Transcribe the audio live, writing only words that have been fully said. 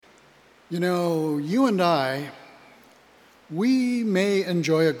You know, you and I, we may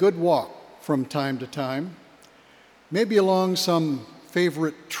enjoy a good walk from time to time, maybe along some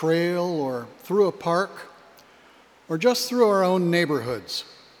favorite trail or through a park or just through our own neighborhoods.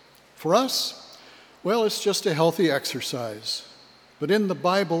 For us, well, it's just a healthy exercise. But in the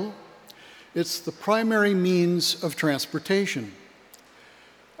Bible, it's the primary means of transportation.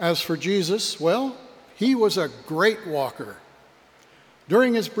 As for Jesus, well, he was a great walker.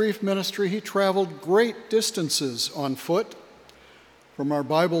 During his brief ministry, he traveled great distances on foot. From our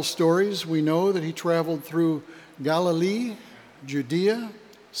Bible stories, we know that he traveled through Galilee, Judea,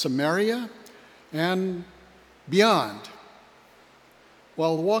 Samaria, and beyond.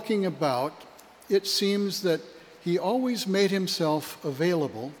 While walking about, it seems that he always made himself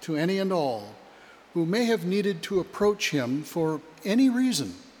available to any and all who may have needed to approach him for any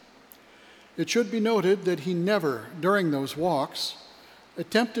reason. It should be noted that he never, during those walks,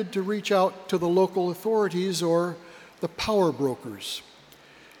 attempted to reach out to the local authorities or the power brokers.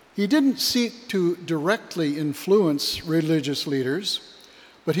 He didn't seek to directly influence religious leaders,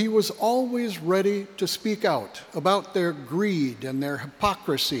 but he was always ready to speak out about their greed and their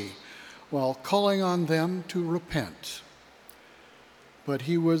hypocrisy while calling on them to repent. But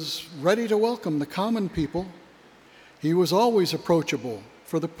he was ready to welcome the common people. He was always approachable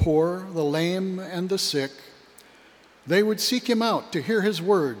for the poor, the lame, and the sick. They would seek him out to hear his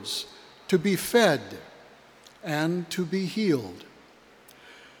words, to be fed, and to be healed.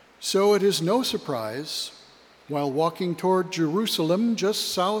 So it is no surprise, while walking toward Jerusalem, just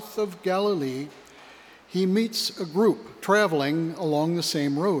south of Galilee, he meets a group traveling along the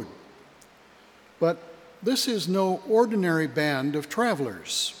same road. But this is no ordinary band of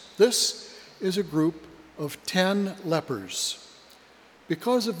travelers. This is a group of 10 lepers.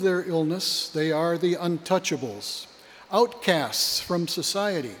 Because of their illness, they are the untouchables, outcasts from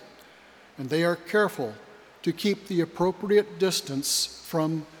society, and they are careful to keep the appropriate distance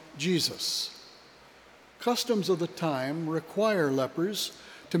from Jesus. Customs of the time require lepers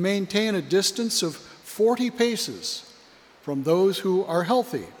to maintain a distance of 40 paces from those who are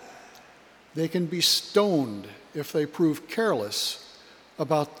healthy. They can be stoned if they prove careless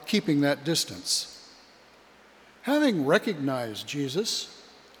about keeping that distance. Having recognized Jesus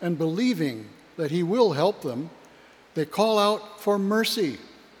and believing that he will help them, they call out for mercy.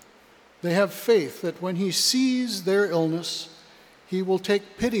 They have faith that when he sees their illness, he will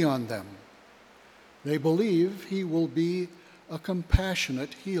take pity on them. They believe he will be a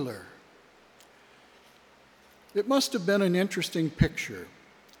compassionate healer. It must have been an interesting picture.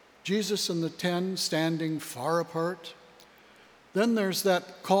 Jesus and the 10 standing far apart. Then there's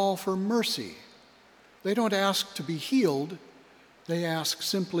that call for mercy. They don't ask to be healed, they ask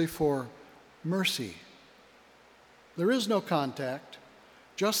simply for mercy. There is no contact,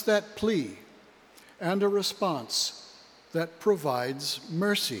 just that plea and a response that provides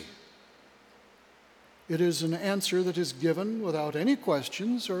mercy. It is an answer that is given without any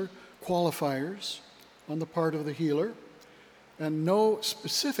questions or qualifiers on the part of the healer, and no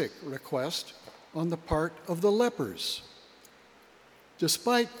specific request on the part of the lepers.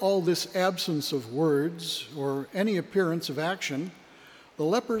 Despite all this absence of words or any appearance of action, the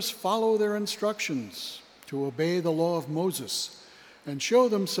lepers follow their instructions to obey the law of Moses and show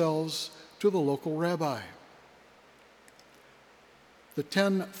themselves to the local rabbi. The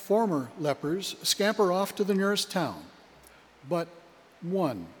 10 former lepers scamper off to the nearest town, but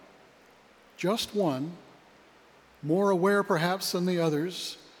one, just one, more aware perhaps than the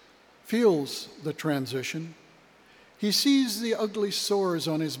others, feels the transition. He sees the ugly sores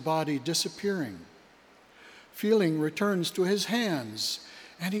on his body disappearing. Feeling returns to his hands,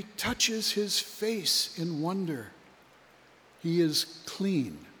 and he touches his face in wonder. He is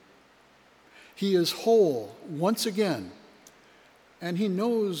clean. He is whole once again, and he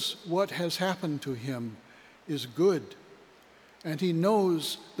knows what has happened to him is good, and he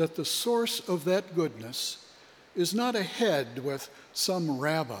knows that the source of that goodness is not ahead with some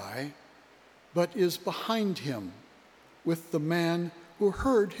rabbi, but is behind him with the man who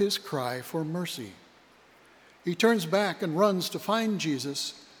heard his cry for mercy. He turns back and runs to find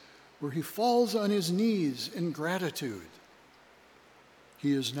Jesus, where he falls on his knees in gratitude.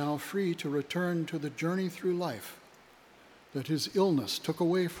 He is now free to return to the journey through life that his illness took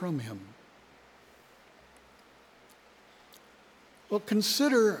away from him. Well,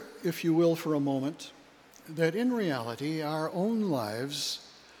 consider, if you will, for a moment, that in reality, our own lives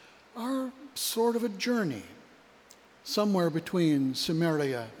are sort of a journey, somewhere between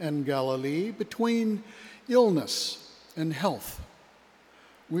Samaria and Galilee, between illness and health.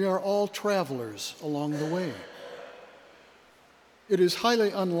 We are all travelers along the way. It is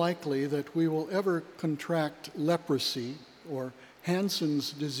highly unlikely that we will ever contract leprosy, or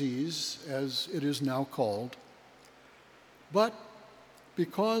Hansen's disease, as it is now called. But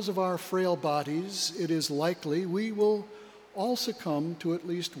because of our frail bodies, it is likely we will all succumb to at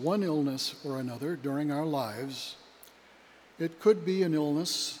least one illness or another during our lives. It could be an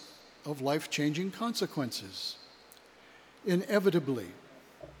illness of life-changing consequences. Inevitably,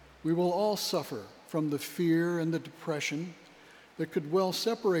 we will all suffer from the fear and the depression that could well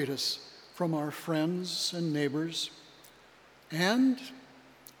separate us from our friends and neighbors, and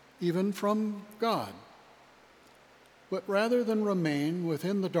even from God. But rather than remain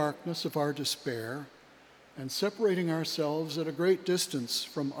within the darkness of our despair and separating ourselves at a great distance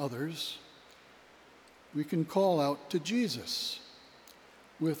from others, we can call out to Jesus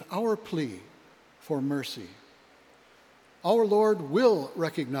with our plea for mercy. Our Lord will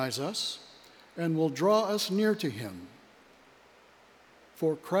recognize us and will draw us near to him.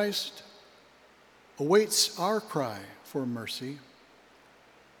 For Christ awaits our cry for mercy,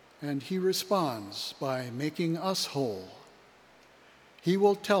 and he responds by making us whole. He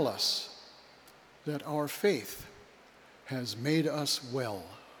will tell us that our faith has made us well.